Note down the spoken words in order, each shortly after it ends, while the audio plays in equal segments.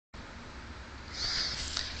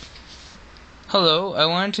Hello, I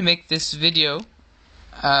wanted to make this video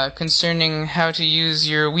concerning how to use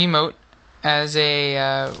your Wiimote as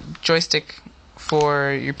a joystick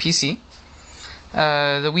for your PC.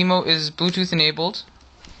 The Wiimote is Bluetooth enabled.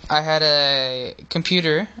 I had a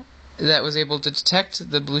computer that was able to detect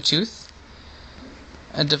the Bluetooth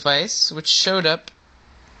device, which showed up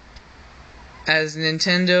as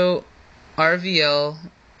Nintendo RVL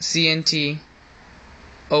CNT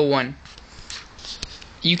 01.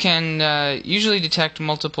 You can usually detect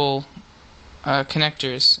multiple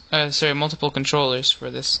multiple controllers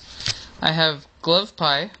for this. I have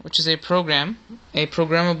GlovePIE, which is a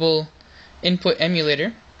programmable input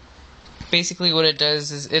emulator. Basically what it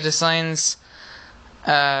does is it assigns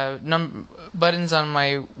buttons on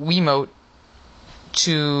my Wiimote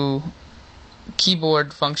to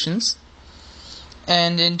keyboard functions.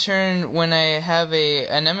 And in turn, when I have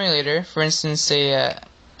an emulator, for instance a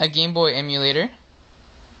Game Boy emulator,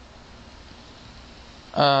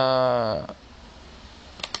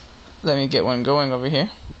 let me get one going over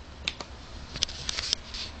here.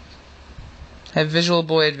 I have Visual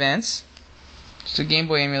Boy Advance. It's a Game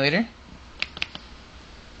Boy emulator.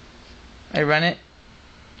 I run it.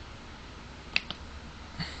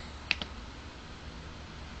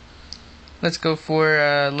 Let's go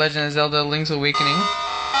for Legend of Zelda: Link's Awakening.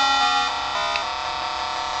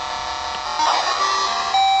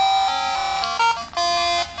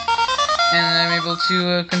 And I'm able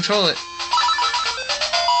to control it.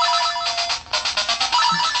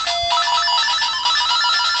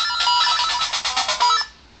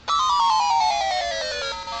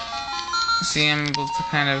 See, I'm able to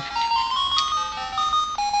kind of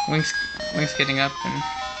Link's getting up and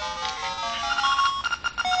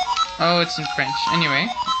oh, it's in French. Anyway,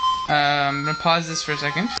 I'm gonna pause this for a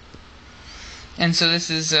second. And so this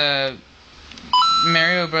is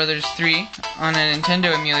Mario Brothers 3 on a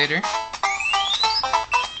Nintendo emulator.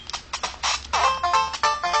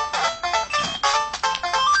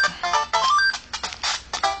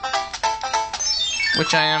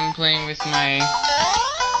 Which I am playing with my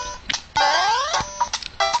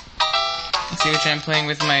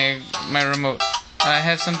my remote. I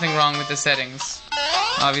have something wrong with the settings,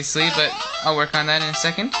 obviously, but I'll work on that in a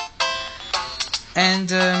second. And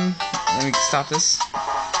let me stop this.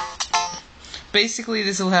 Basically,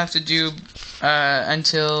 this will have to do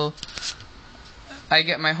until I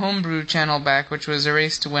get my homebrew channel back, which was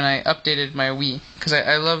erased when I updated my Wii. Because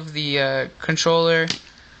I love the controller.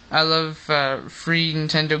 I love free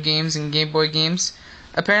Nintendo games and Game Boy games.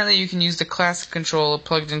 Apparently, you can use the classic controller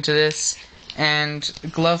plugged into this, and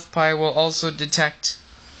GlovePIE will also detect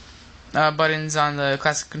buttons on the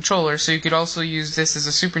classic controller, so you could also use this as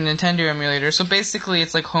a Super Nintendo emulator. So basically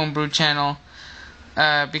it's like homebrew channel,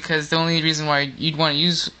 because the only reason why you'd want to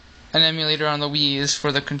use an emulator on the Wii is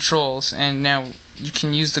for the controls, and now you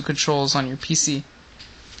can use the controls on your PC.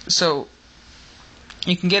 So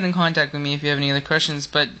you can get in contact with me if you have any other questions,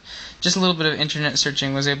 but just a little bit of internet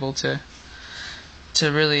searching was able to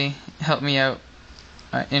really help me out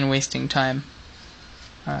in wasting time.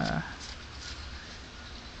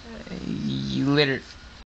 Later.